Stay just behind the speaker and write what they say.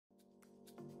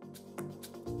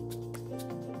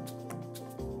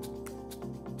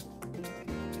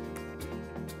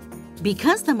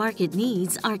Because the market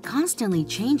needs are constantly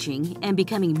changing and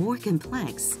becoming more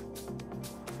complex,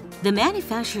 the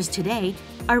manufacturers today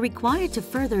are required to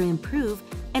further improve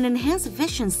and enhance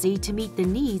efficiency to meet the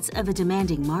needs of a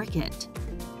demanding market.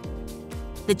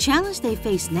 The challenge they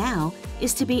face now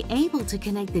is to be able to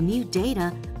connect the new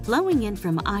data flowing in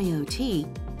from IoT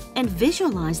and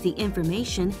visualize the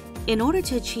information in order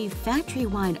to achieve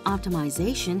factory-wide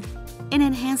optimization in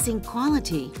enhancing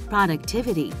quality,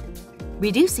 productivity,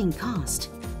 reducing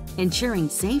cost, ensuring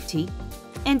safety,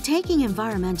 and taking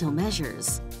environmental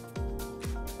measures.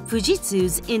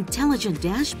 Fujitsu's Intelligent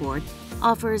Dashboard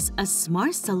offers a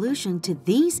smart solution to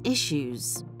these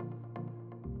issues.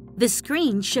 The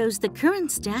screen shows the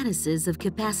current statuses of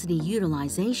capacity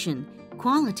utilization,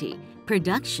 quality,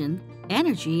 production,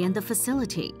 energy, and the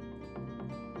facility.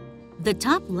 The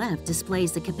top left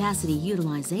displays the capacity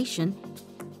utilization,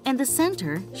 and the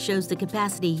center shows the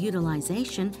capacity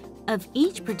utilization of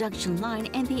each production line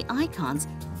and the icons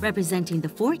representing the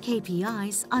 4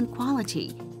 KPIs on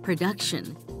quality,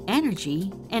 production,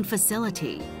 energy, and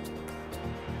facility.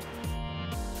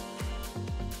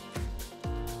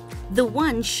 The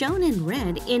one shown in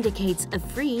red indicates a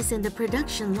freeze in the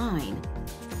production line.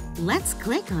 Let's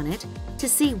click on it to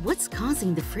see what's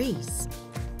causing the freeze.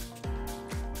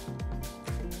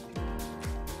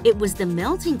 It was the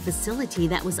melting facility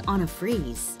that was on a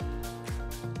freeze.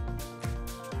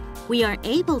 We are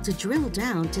able to drill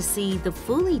down to see the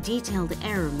fully detailed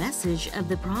error message of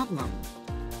the problem.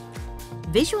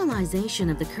 Visualization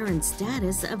of the current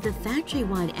status of the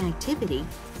factory-wide activity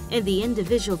and the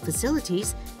individual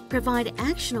facilities provide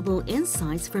actionable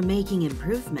insights for making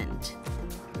improvement.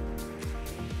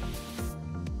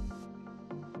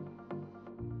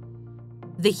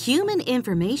 The human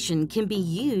information can be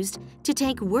used to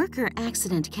take worker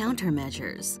accident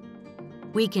countermeasures.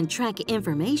 We can track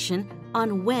information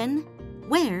on when,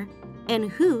 where, and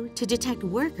who to detect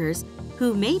workers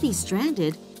who may be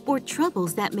stranded or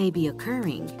troubles that may be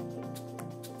occurring.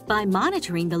 By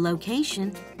monitoring the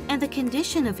location and the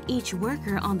condition of each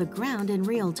worker on the ground in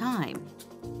real time,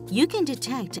 you can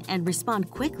detect and respond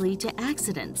quickly to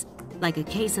accidents, like a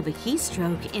case of a heat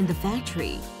stroke in the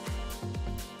factory.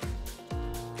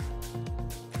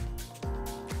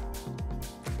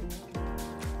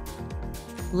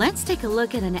 Let's take a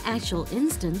look at an actual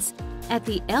instance at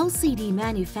the LCD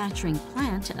manufacturing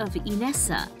plant of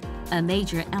Inessa, a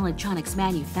major electronics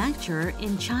manufacturer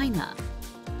in China.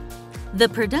 The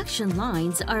production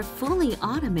lines are fully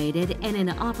automated and in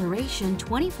operation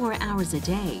 24 hours a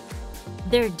day.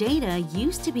 Their data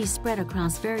used to be spread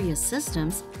across various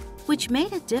systems, which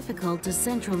made it difficult to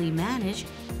centrally manage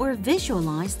or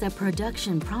visualize the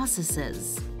production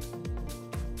processes.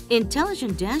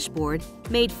 Intelligent Dashboard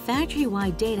made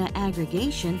factory-wide data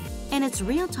aggregation and its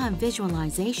real-time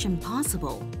visualization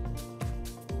possible.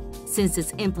 Since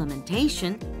its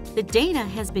implementation, the data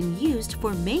has been used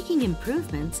for making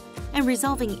improvements and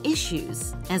resolving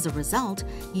issues, as a result,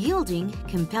 yielding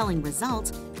compelling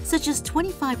results such as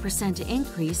 25%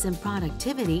 increase in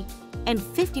productivity and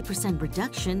 50%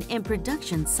 reduction in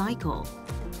production cycle.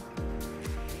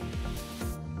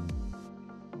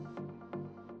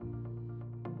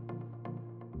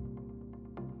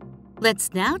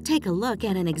 Let's now take a look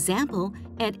at an example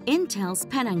at Intel's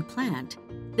Penang plant,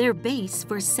 their base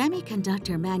for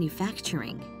semiconductor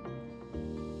manufacturing.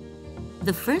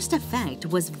 The first effect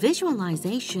was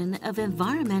visualization of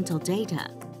environmental data.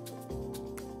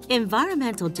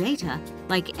 Environmental data,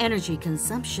 like energy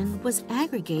consumption, was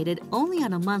aggregated only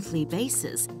on a monthly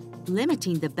basis,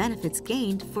 limiting the benefits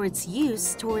gained for its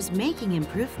use towards making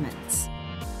improvements.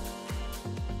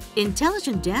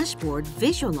 Intelligent Dashboard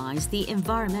visualized the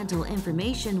environmental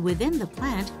information within the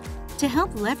plant to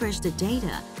help leverage the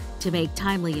data to make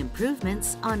timely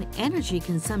improvements on energy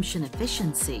consumption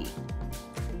efficiency.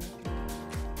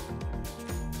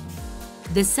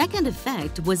 The second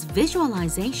effect was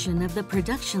visualization of the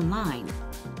production line.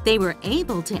 They were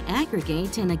able to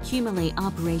aggregate and accumulate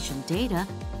operation data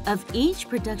of each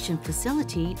production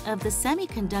facility of the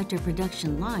semiconductor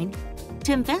production line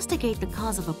to investigate the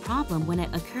cause of a problem when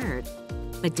it occurred,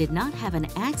 but did not have an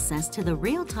access to the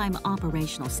real-time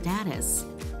operational status.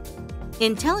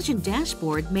 Intelligent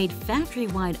Dashboard made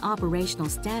factory-wide operational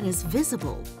status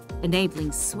visible,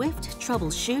 enabling swift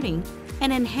troubleshooting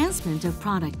and enhancement of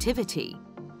productivity.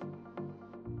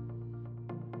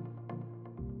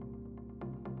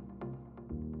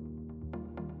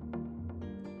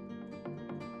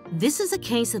 This is a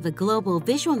case of a global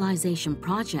visualization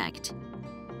project.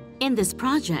 In this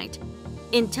project,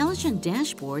 Intelligent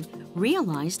Dashboard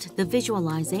realized the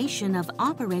visualization of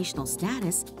operational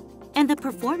status and the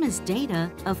performance data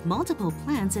of multiple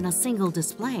plants in a single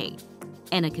display,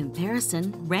 and a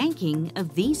comparison ranking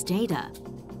of these data.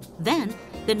 Then,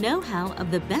 the know-how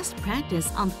of the best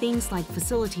practice on things like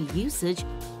facility usage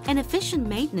and efficient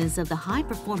maintenance of the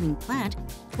high-performing plant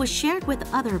was shared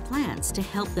with other plants to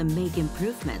help them make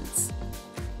improvements.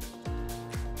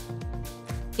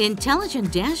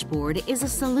 Intelligent Dashboard is a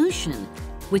solution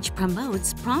which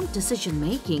promotes prompt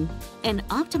decision-making and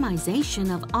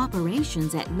optimization of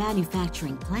operations at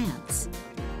manufacturing plants.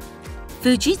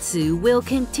 Fujitsu will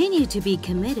continue to be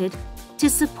committed to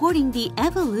supporting the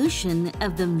evolution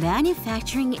of the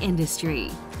manufacturing industry.